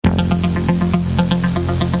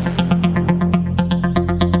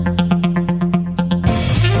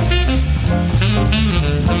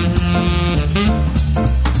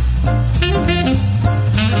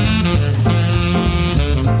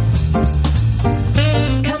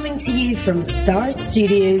from Star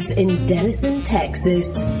Studios in Denison,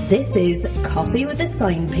 Texas, this is Coffee with a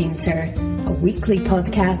Sign Painter, a weekly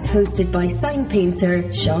podcast hosted by sign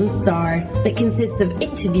painter Sean Starr that consists of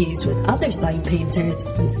interviews with other sign painters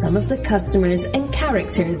and some of the customers and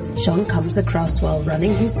characters Sean comes across while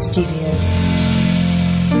running his studio.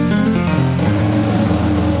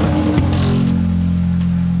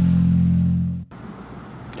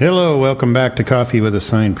 Hello, welcome back to Coffee with a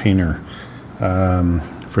Sign Painter.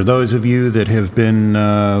 For those of you that have been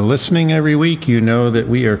listening every week, you know that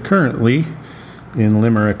we are currently in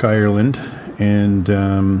Limerick, Ireland, and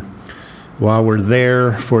while we're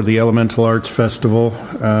there for the Elemental Arts Festival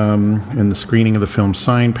and the screening of the film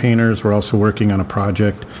Sign Painters, we're also working on a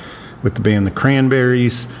project with the band The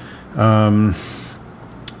Cranberries.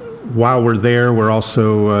 While we're there, we're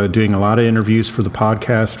also doing a lot of interviews for the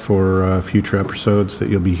podcast for future episodes that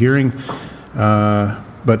you'll be hearing.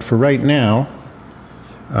 But for right now,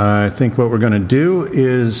 I think what we're going to do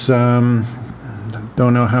is, don't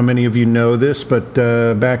know how many of you know this, but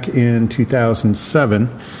back in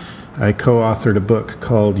 2007, I co-authored a book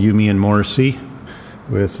called You, Me, and Morrissey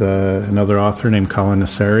with another author named Colin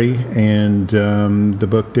Nasseri, and the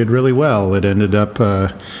book did really well. It ended up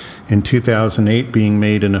in 2008 being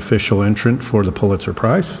made an official entrant for the Pulitzer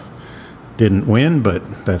Prize. Didn't win,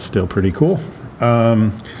 but that's still pretty cool.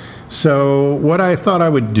 So what I thought I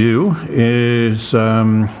would do is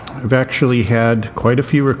I've actually had quite a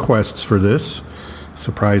few requests for this,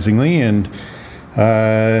 surprisingly, and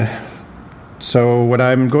so what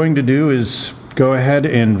I'm going to do is go ahead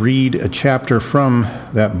and read a chapter from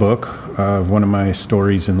that book, one of my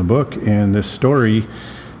stories in the book, and this story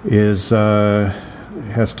is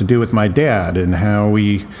has to do with my dad and how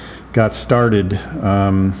we got started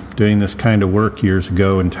doing this kind of work years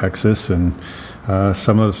ago in Texas, and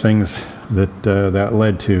some of the things that that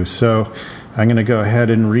led to. So I'm going to go ahead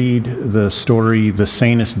and read the story, The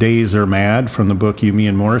Sanest Days Are Mad, from the book You, Me,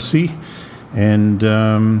 and Morrissey, and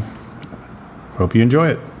hope you enjoy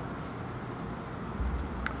it.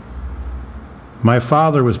 My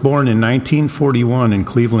father was born in 1941 in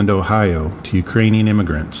Cleveland, Ohio, to Ukrainian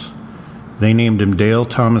immigrants. They named him Dale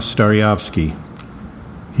Thomas Staryovsky.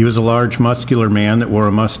 He was a large, muscular man that wore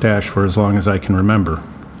a mustache for as long as I can remember.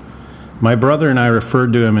 My brother and I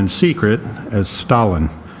referred to him in secret as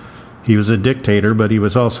Stalin. He was a dictator, but he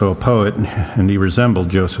was also a poet, and he resembled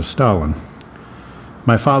Joseph Stalin.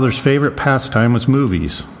 My father's favorite pastime was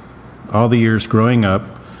movies. All the years growing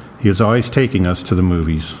up, he was always taking us to the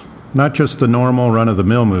movies. Not just the normal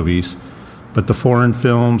run-of-the-mill movies, but the foreign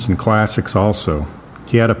films and classics also.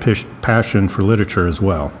 He had a passion for literature as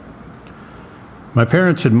well. My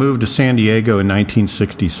parents had moved to San Diego in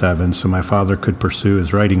 1967 so my father could pursue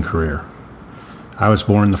his writing career. I was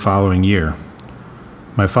born the following year.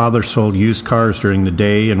 My father sold used cars during the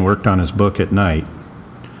day and worked on his book at night.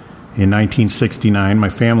 In 1969, my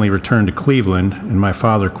family returned to Cleveland and my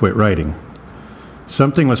father quit writing.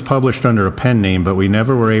 Something was published under a pen name, but we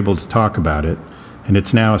never were able to talk about it, and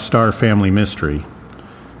it's now a Starr family mystery.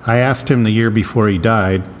 I asked him the year before he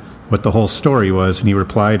died what the whole story was, and he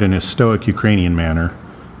replied in his stoic Ukrainian manner,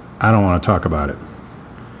 "I don't want to talk about it."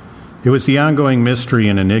 It was the ongoing mystery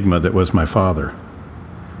and enigma that was my father.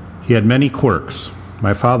 He had many quirks.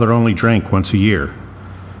 My father only drank once a year.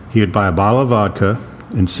 He would buy a bottle of vodka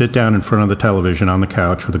and sit down in front of the television on the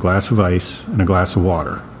couch with a glass of ice and a glass of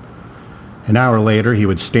water. An hour later, he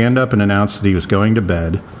would stand up and announce that he was going to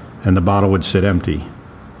bed, and the bottle would sit empty.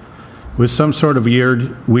 With some sort of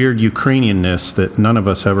weird Ukrainianness that none of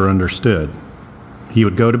us ever understood. He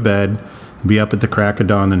would go to bed and be up at the crack of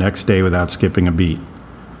dawn the next day without skipping a beat.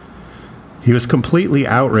 He was completely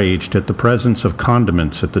outraged at the presence of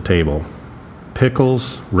condiments at the table.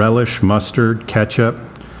 Pickles, relish, mustard, ketchup,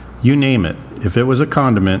 you name it. If it was a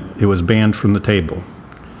condiment, it was banned from the table.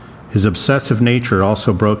 His obsessive nature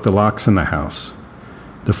also broke the locks in the house.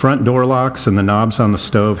 The front door locks and the knobs on the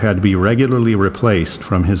stove had to be regularly replaced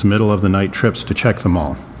from his middle-of-the-night trips to check them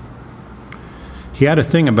all. He had a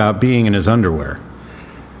thing about being in his underwear.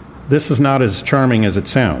 This is not as charming as it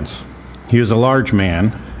sounds. He was a large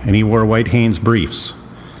man, and he wore white Hanes briefs.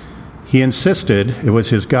 He insisted it was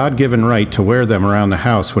his God-given right to wear them around the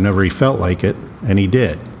house whenever he felt like it, and he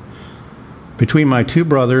did. Between my two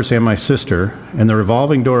brothers and my sister, and the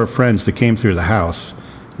revolving door of friends that came through the house,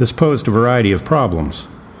 this posed a variety of problems.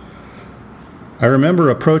 I remember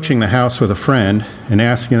approaching the house with a friend and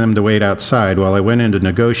asking them to wait outside while I went in to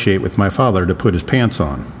negotiate with my father to put his pants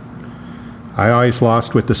on. I always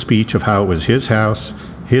lost with the speech of how it was his house,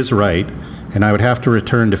 his right, and I would have to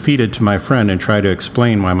return defeated to my friend and try to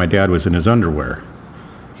explain why my dad was in his underwear.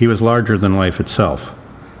 He was larger than life itself.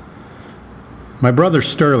 My brother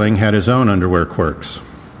Sterling had his own underwear quirks.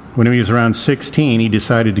 When he was around 16, he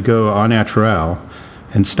decided to go au naturel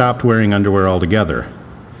and stopped wearing underwear altogether.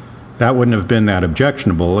 That wouldn't have been that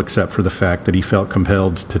objectionable except for the fact that he felt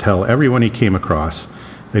compelled to tell everyone he came across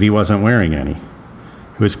that he wasn't wearing any.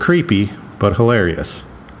 It was creepy, but hilarious.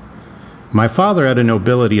 My father had a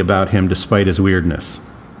nobility about him despite his weirdness.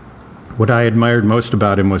 What I admired most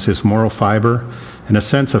about him was his moral fiber and a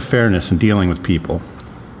sense of fairness in dealing with people.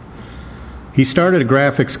 He started a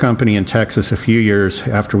graphics company in Texas a few years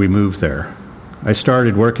after we moved there. I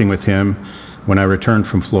started working with him when I returned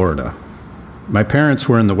from Florida. My parents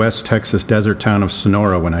were in the West Texas desert town of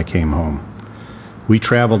Sonora when I came home. We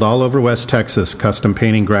traveled all over West Texas custom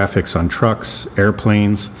painting graphics on trucks,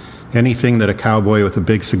 airplanes, anything that a cowboy with a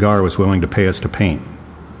big cigar was willing to pay us to paint.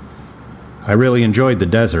 I really enjoyed the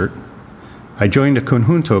desert. I joined a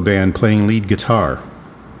conjunto band playing lead guitar.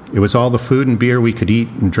 It was all the food and beer we could eat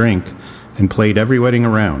and drink, and played every wedding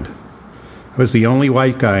around. I was the only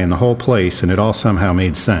white guy in the whole place, and it all somehow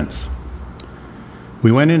made sense.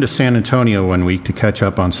 We went into San Antonio one week to catch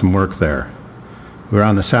up on some work there. We were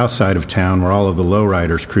on the south side of town where all of the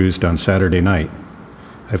lowriders cruised on Saturday night.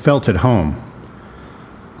 I felt at home.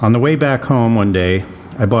 On the way back home one day,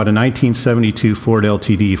 I bought a 1972 Ford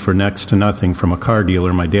LTD for next to nothing from a car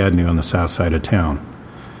dealer my dad knew on the south side of town.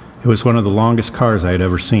 It was one of the longest cars I had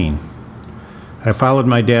ever seen. I followed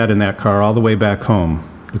my dad in that car all the way back home.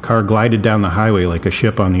 The car glided down the highway like a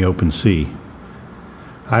ship on the open sea.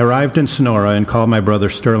 I arrived in Sonora and called my brother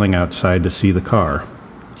Sterling outside to see the car.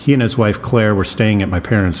 He and his wife Claire were staying at my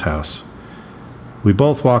parents' house. We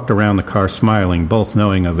both walked around the car smiling, both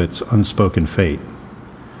knowing of its unspoken fate.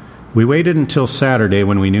 We waited until Saturday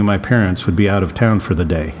when we knew my parents would be out of town for the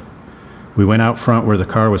day. We went out front where the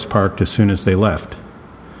car was parked as soon as they left.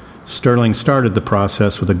 Sterling started the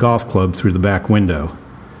process with a golf club through the back window.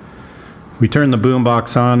 We turned the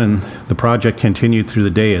boombox on, and the project continued through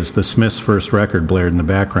the day as the Smiths' first record blared in the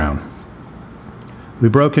background. We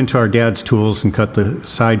broke into our dad's tools and cut the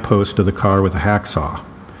side post of the car with a hacksaw.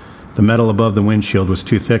 The metal above the windshield was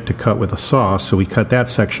too thick to cut with a saw, so we cut that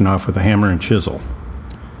section off with a hammer and chisel.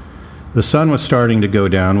 The sun was starting to go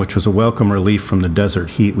down, which was a welcome relief from the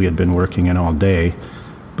desert heat we had been working in all day,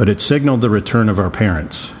 but it signaled the return of our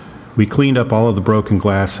parents. We cleaned up all of the broken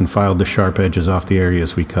glass and filed the sharp edges off the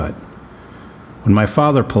areas we cut. When my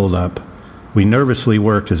father pulled up, we nervously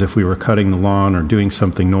worked as if we were cutting the lawn or doing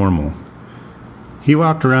something normal. He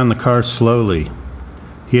walked around the car slowly.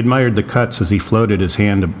 He admired the cuts as he floated his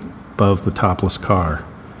hand above the topless car.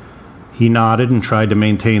 He nodded and tried to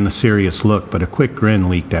maintain the serious look, but a quick grin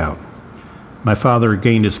leaked out. My father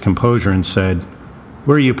regained his composure and said,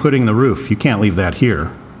 "Where are you putting the roof? You can't leave that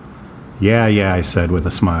here." Yeah, I said with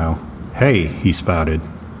a smile. "Hey," he spouted.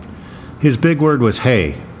 His big word was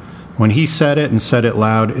hey. When he said it and said it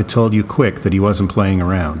loud, it told you quick that he wasn't playing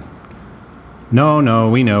around. No,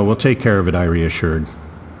 we know. We'll take care of it," I reassured.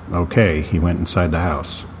 Okay, he went inside the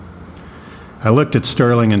house. I looked at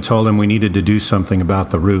Sterling and told him we needed to do something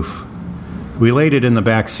about the roof. We laid it in the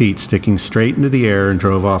back seat, sticking straight into the air, and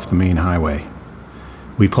drove off the main highway.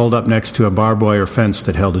 We pulled up next to a barbed wire fence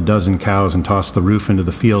that held a dozen cows and tossed the roof into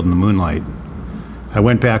the field in the moonlight. I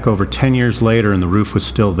went back over 10 years later and the roof was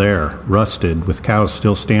still there, rusted, with cows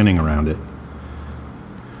still standing around it.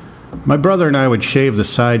 My brother and I would shave the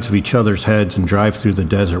sides of each other's heads and drive through the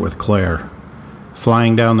desert with Claire,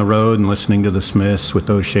 flying down the road and listening to the Smiths with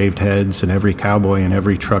those shaved heads and every cowboy and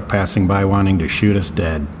every truck passing by wanting to shoot us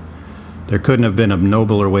dead. There couldn't have been a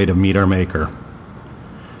nobler way to meet our maker.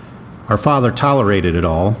 Our father tolerated it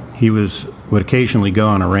all. He would occasionally go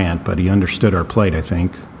on a rant, but he understood our plight, I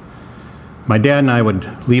think. My dad and I would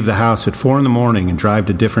leave the house at 4 a.m. and drive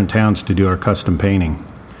to different towns to do our custom painting.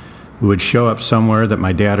 We would show up somewhere that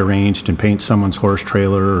my dad arranged and paint someone's horse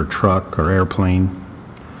trailer or truck or airplane.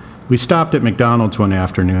 We stopped at McDonald's one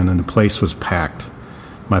afternoon and the place was packed.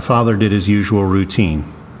 My father did his usual routine.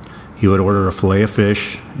 He would order a fillet of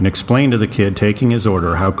fish and explain to the kid taking his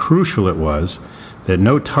order how crucial it was that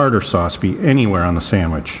no tartar sauce be anywhere on the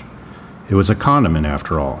sandwich. It was a condiment,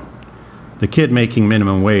 after all. The kid making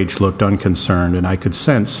minimum wage looked unconcerned, and I could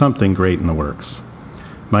sense something great in the works.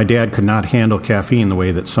 My dad could not handle caffeine the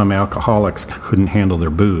way that some alcoholics couldn't handle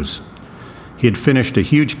their booze. He had finished a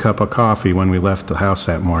huge cup of coffee when we left the house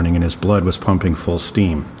that morning, and his blood was pumping full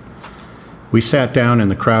steam. We sat down in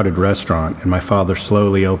the crowded restaurant, and my father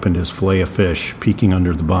slowly opened his fillet of fish, peeking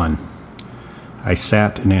under the bun. I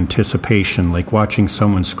sat in anticipation, like watching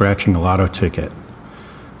someone scratching a lotto ticket.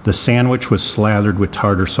 The sandwich was slathered with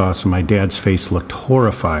tartar sauce, and my dad's face looked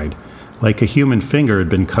horrified, like a human finger had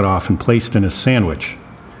been cut off and placed in his sandwich.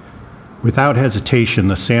 Without hesitation,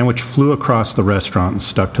 the sandwich flew across the restaurant and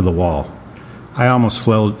stuck to the wall. I almost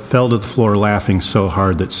fell to the floor laughing so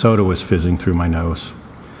hard that soda was fizzing through my nose.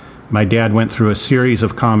 My dad went through a series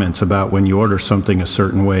of comments about when you order something a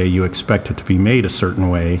certain way, you expect it to be made a certain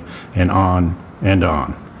way, and on and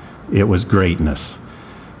on. It was greatness.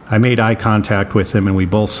 I made eye contact with him, and we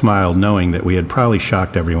both smiled, knowing that we had probably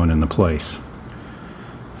shocked everyone in the place.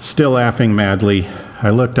 Still laughing madly, I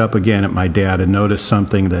looked up again at my dad and noticed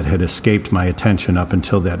something that had escaped my attention up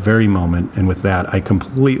until that very moment, and with that, I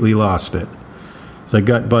completely lost it. The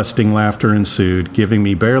gut-busting laughter ensued, giving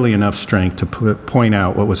me barely enough strength to point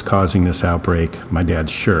out what was causing this outbreak, my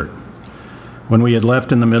dad's shirt. When we had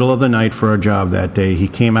left in the middle of the night for our job that day, he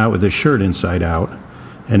came out with his shirt inside out,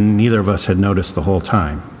 and neither of us had noticed the whole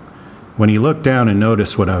time. When he looked down and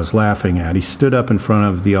noticed what I was laughing at, he stood up in front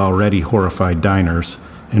of the already horrified diners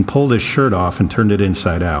and pulled his shirt off and turned it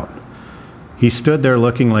inside out. He stood there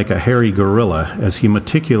looking like a hairy gorilla as he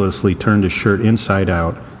meticulously turned his shirt inside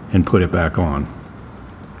out and put it back on.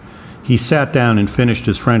 He sat down and finished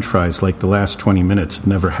his french fries like the last 20 minutes had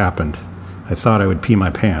never happened. I thought I would pee my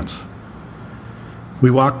pants. We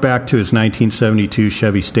walked back to his 1972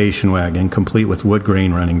 Chevy station wagon, complete with wood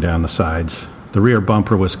grain running down the sides. The rear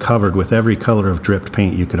bumper was covered with every color of dripped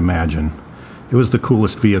paint you could imagine. It was the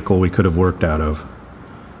coolest vehicle we could have worked out of.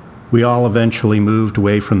 We all eventually moved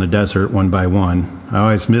away from the desert one by one. I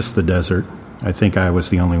always missed the desert. I think I was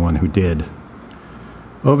the only one who did.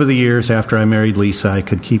 Over the years after I married Lisa, I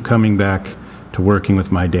could keep coming back to working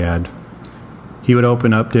with my dad. He would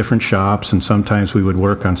open up different shops, and sometimes we would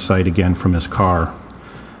work on site again from his car.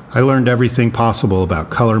 I learned everything possible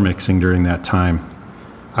about color mixing during that time.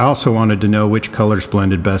 I also wanted to know which colors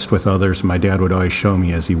blended best with others, and my dad would always show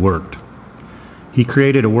me as he worked. He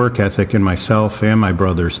created a work ethic in myself and my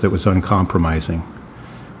brothers that was uncompromising.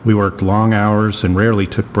 We worked long hours and rarely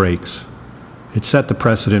took breaks. It set the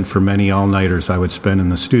precedent for many all-nighters I would spend in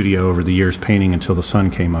the studio over the years painting until the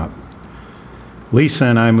sun came up. Lisa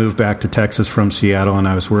and I moved back to Texas from Seattle, and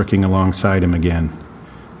I was working alongside him again.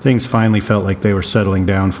 Things finally felt like they were settling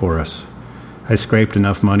down for us. I scraped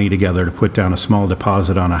enough money together to put down a small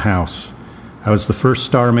deposit on a house. I was the first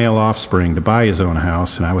star male offspring to buy his own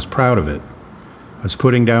house, and I was proud of it. I was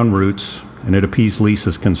putting down roots, and it appeased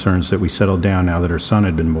Lisa's concerns that we settled down now that her son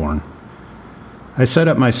had been born. I set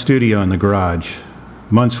up my studio in the garage.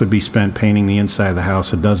 Months would be spent painting the inside of the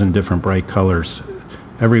house a dozen different bright colors,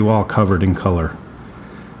 every wall covered in color.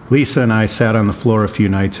 Lisa and I sat on the floor a few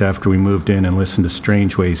nights after we moved in and listened to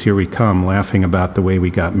Strange Ways, Here We Come, laughing about the way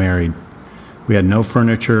we got married. We had no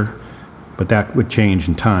furniture, but that would change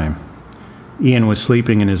in time. Ian was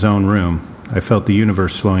sleeping in his own room. I felt the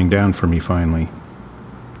universe slowing down for me finally.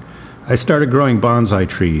 I started growing bonsai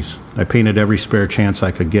trees. I painted every spare chance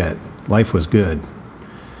I could get. Life was good.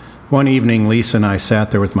 One evening, Lisa and I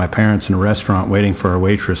sat there with my parents in a restaurant waiting for our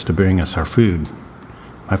waitress to bring us our food.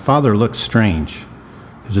 My father looked strange.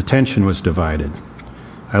 His attention was divided.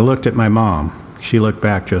 I looked at my mom. She looked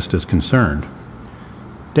back just as concerned.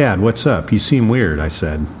 "Dad, what's up? You seem weird," I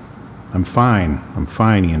said. I'm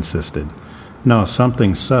fine, he insisted. "No,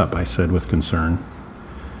 something's up," I said with concern.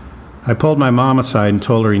 I pulled my mom aside and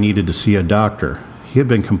told her he needed to see a doctor. He had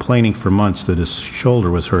been complaining for months that his shoulder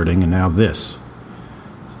was hurting, and now this.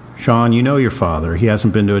 "Sean, you know your father. He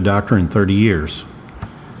hasn't been to a doctor in 30 years.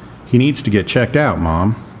 "He needs to get checked out,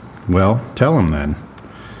 Mom." "Well, tell him then."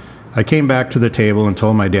 I came back to the table and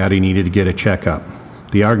told my dad he needed to get a checkup.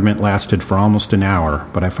 The argument lasted for almost an hour,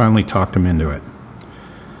 but I finally talked him into it.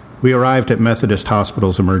 We arrived at Methodist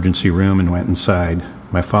Hospital's emergency room and went inside.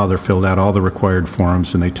 My father filled out all the required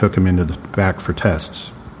forms, and they took him into the back for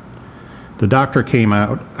tests. The doctor came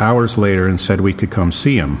out hours later and said we could come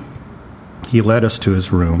see him. He led us to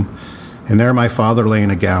his room, and there my father lay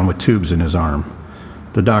in a gown with tubes in his arm.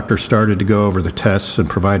 The doctor started to go over the tests and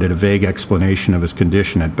provided a vague explanation of his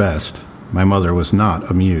condition at best. My mother was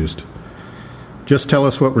not amused. "Just tell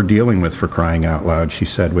us what we're dealing with, for crying out loud," she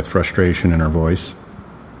said with frustration in her voice.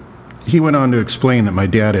 He went on to explain that my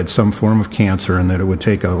dad had some form of cancer and that it would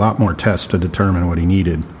take a lot more tests to determine what he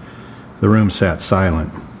needed. The room sat silent.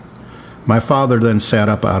 My father then sat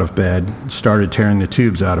up out of bed and started tearing the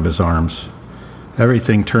tubes out of his arms.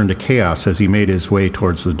 Everything turned to chaos as he made his way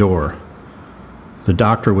towards the door. The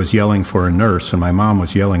doctor was yelling for a nurse, and my mom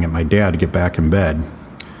was yelling at my dad to get back in bed.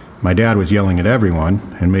 My dad was yelling at everyone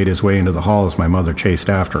and made his way into the hall as my mother chased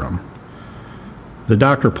after him. The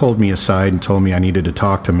doctor pulled me aside and told me I needed to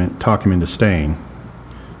talk him into staying.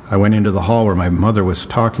 I went into the hall where my mother was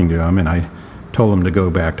talking to him, and I told him to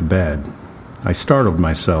go back to bed. I startled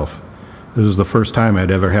myself. This was the first time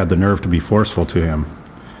I'd ever had the nerve to be forceful to him.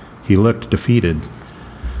 He looked defeated.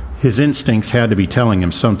 His instincts had to be telling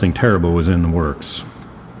him something terrible was in the works.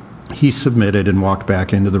 He submitted and walked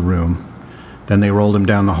back into the room. Then they rolled him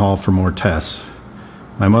down the hall for more tests.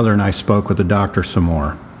 My mother and I spoke with the doctor some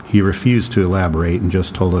more. He refused to elaborate and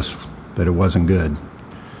just told us that it wasn't good.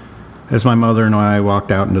 As my mother and I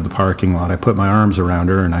walked out into the parking lot, I put my arms around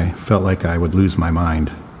her and I felt like I would lose my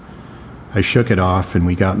mind. I shook it off and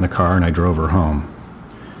we got in the car and I drove her home.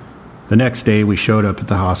 The next day we showed up at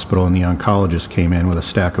the hospital and the oncologist came in with a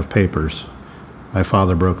stack of papers. My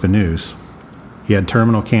father broke the news. He had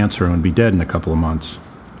terminal cancer and would be dead in a couple of months.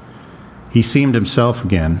 He seemed himself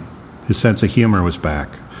again. His sense of humor was back.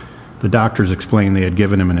 The doctors explained they had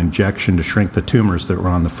given him an injection to shrink the tumors that were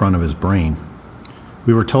on the front of his brain.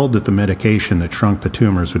 We were told that the medication that shrunk the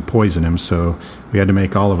tumors would poison him, so we had to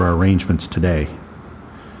make all of our arrangements today.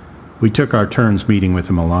 We took our turns meeting with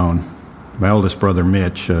him alone. My oldest brother,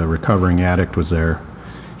 Mitch, a recovering addict, was there.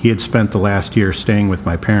 He had spent the last year staying with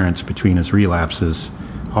my parents between his relapses,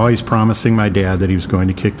 always promising my dad that he was going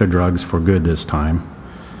to kick the drugs for good this time.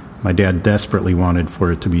 My dad desperately wanted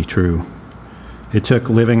for it to be true. It took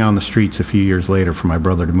living on the streets a few years later for my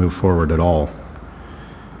brother to move forward at all.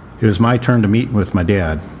 It was my turn to meet with my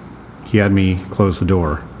dad. He had me close the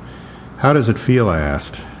door. "How does it feel?" I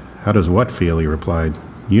asked. "How does what feel?" he replied.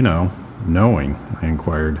 "You know, knowing," I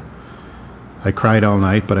inquired. "I cried all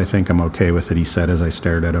night, but I think I'm okay with it," he said as I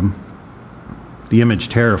stared at him. The image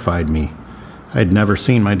terrified me. I had never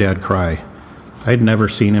seen my dad cry. I had never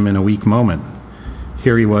seen him in a weak moment.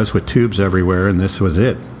 Here he was with tubes everywhere, and this was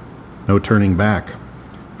it. No turning back.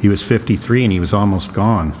 He was 53 and he was almost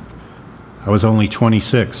gone. I was only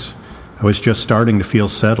 26. I was just starting to feel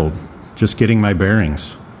settled, just getting my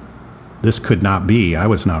bearings. This could not be. I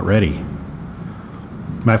was not ready.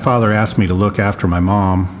 My father asked me to look after my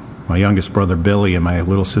mom, my youngest brother Billy, and my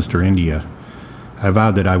little sister India. I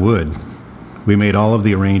vowed that I would. We made all of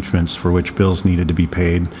the arrangements for which bills needed to be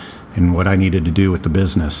paid and what I needed to do with the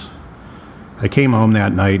business. I came home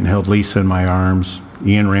that night and held Lisa in my arms.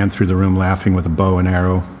 Ian ran through the room laughing with a bow and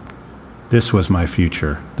arrow. This was my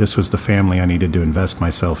future. This was the family I needed to invest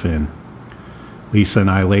myself in. Lisa and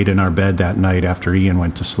I laid in our bed that night after Ian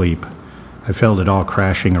went to sleep. I felt it all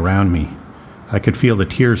crashing around me. I could feel the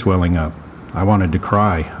tears welling up. I wanted to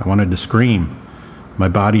cry. I wanted to scream. My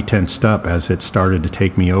body tensed up as it started to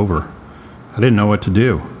take me over. I didn't know what to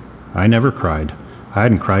do. I never cried. I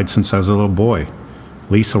hadn't cried since I was a little boy.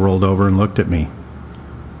 Lisa rolled over and looked at me.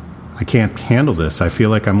 "I can't handle this. I feel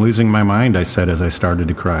like I'm losing my mind," I said as I started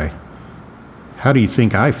to cry. "How do you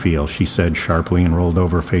think I feel?" she said sharply and rolled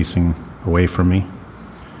over facing away from me.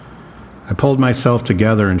 I pulled myself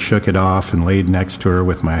together and shook it off and laid next to her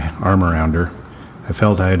with my arm around her. I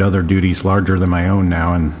felt I had other duties larger than my own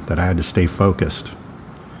now and that I had to stay focused.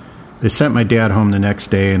 They sent my dad home the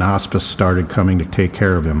next day and hospice started coming to take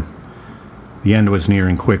care of him. The end was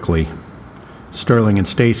nearing quickly. Sterling and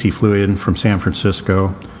Stacy flew in from San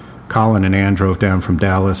Francisco. Colin and Ann drove down from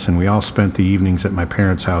Dallas, and we all spent the evenings at my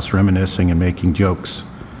parents' house reminiscing and making jokes.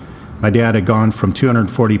 My dad had gone from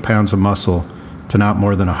 240 pounds of muscle to not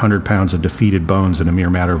more than 100 pounds of defeated bones in a mere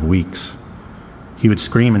matter of weeks. He would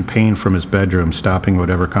scream in pain from his bedroom, stopping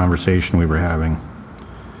whatever conversation we were having.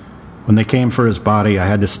 When they came for his body, I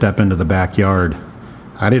had to step into the backyard.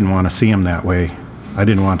 I didn't want to see him that way. I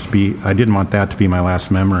didn't want that to be my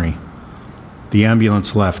last memory. The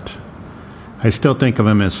ambulance left. I still think of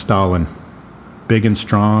him as Stalin, big and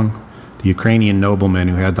strong, the Ukrainian nobleman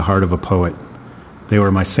who had the heart of a poet. They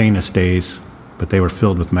were my sanest days, but they were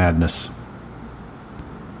filled with madness.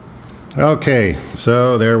 Okay,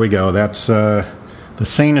 so there we go. That's The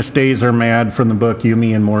Sanest Days Are Mad from the book You,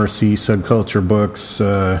 Me, and Morrissey, Subculture Books.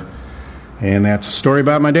 And that's a story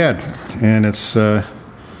about my dad. And it's not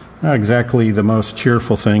exactly the most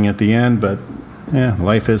cheerful thing at the end, but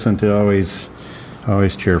life isn't always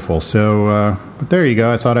cheerful. So, but there you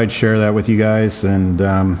go. I thought I'd share that with you guys, and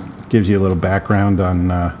gives you a little background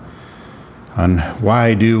on why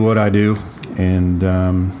I do what I do. And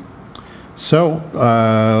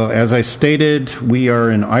as I stated, we are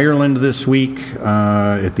in Ireland this week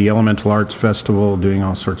at the Elemental Arts Festival, doing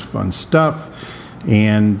all sorts of fun stuff.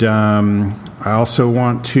 And I also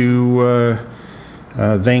want to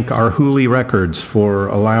thank Arhoolie Records for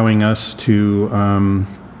allowing us to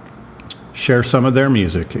share some of their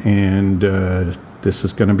music. And this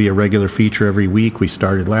is going to be a regular feature every week. We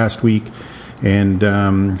started last week, and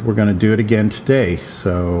we're going to do it again today.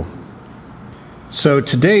 So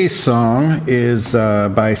today's song is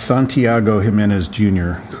by Santiago Jimenez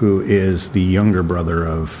Jr., who is the younger brother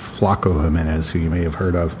of Flaco Jimenez, who you may have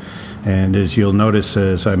heard of. And as you'll notice,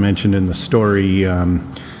 as I mentioned in the story,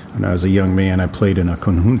 when I was a young man, I played in a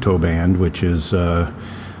conjunto band, which is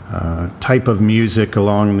type of music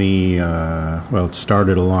along the, it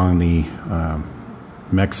started along the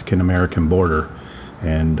Mexican-American border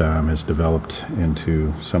and has developed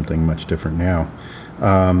into something much different now.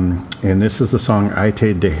 And this is the song Ay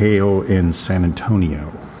Te Dejeo in San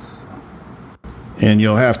Antonio. And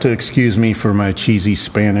you'll have to excuse me for my cheesy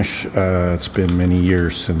Spanish. It's been many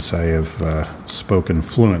years since I have spoken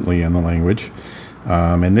fluently in the language.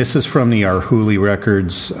 And this is from the Arhoolie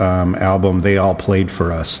Records album, They All Played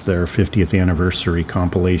For Us, their 50th anniversary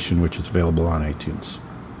compilation, which is available on iTunes.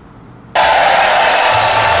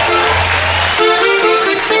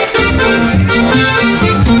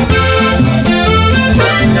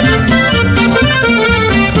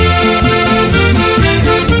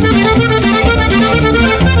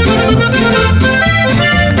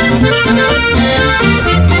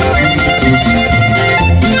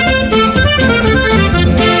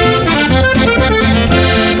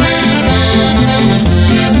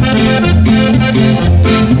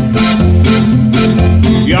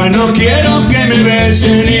 Yo no quiero que me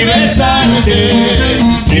besen ni besarte,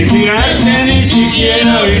 ni mirarte, ni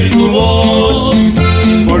siquiera oír tu voz,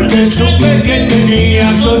 porque supe que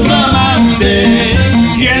tenías otro amante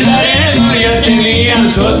y en Laredo ya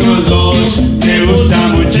tenías otros dos. Te gusta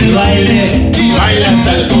mucho el baile y bailas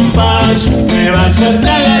al compás, me vas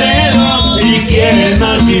hasta Laredo y quieres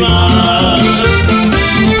más y más.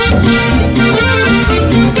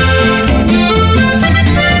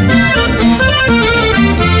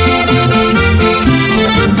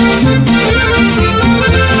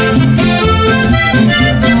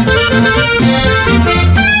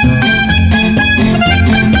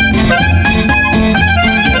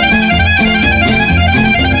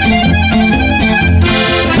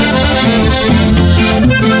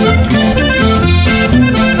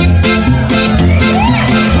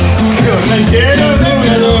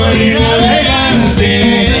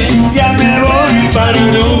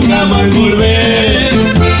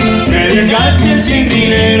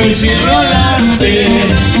 Y sin rolarte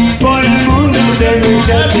por el mundo te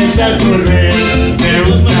echaste a correr. Te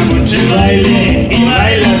gusta mucho el baile y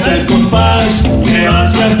bailas al compás, te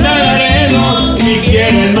vas hasta Laredo y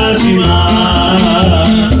quieres más y más.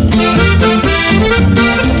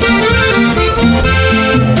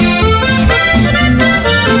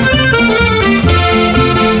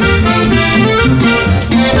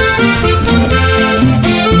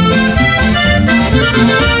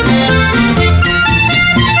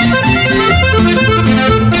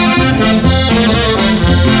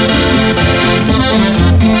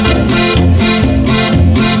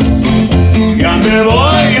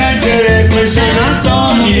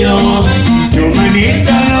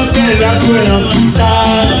 Puedo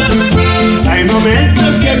quitar. Hay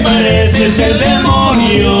momentos que pareces el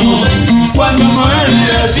demonio cuando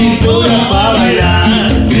mueve la cintura para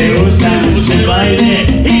bailar. Te gusta mucho el baile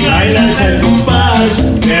y bailas al compás,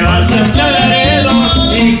 te vas hasta Laredo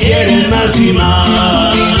y quieres más y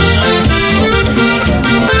más.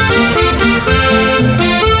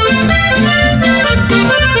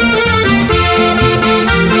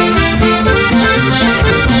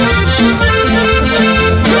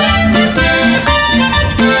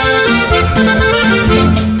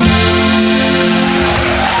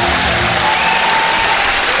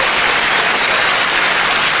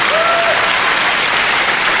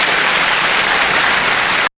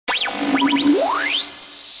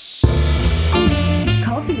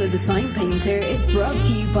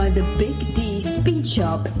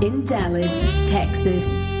 Shop in Dallas,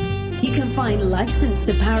 Texas. You can find licensed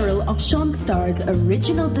apparel of Sean Starr's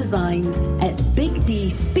original designs at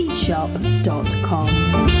bigdspeedshop.com.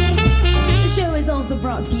 The show is also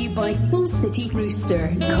brought to you by Full City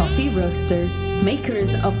Rooster Coffee Roasters,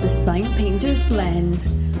 makers of the Sign Painters Blend,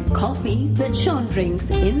 coffee that Sean drinks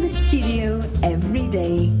in the studio every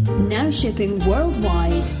day. Now shipping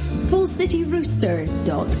worldwide.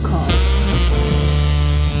 FullCityRooster.com.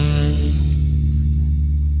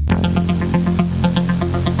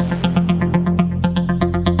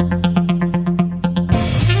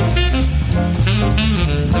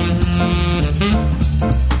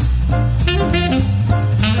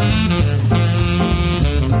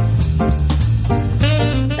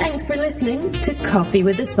 To Coffee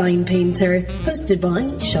with a Sign Painter, hosted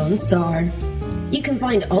by Sean Starr. You can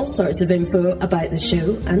find all sorts of info about the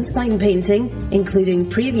show and sign painting, including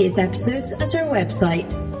previous episodes, at our website,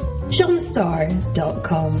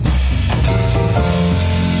 seanstarr.com.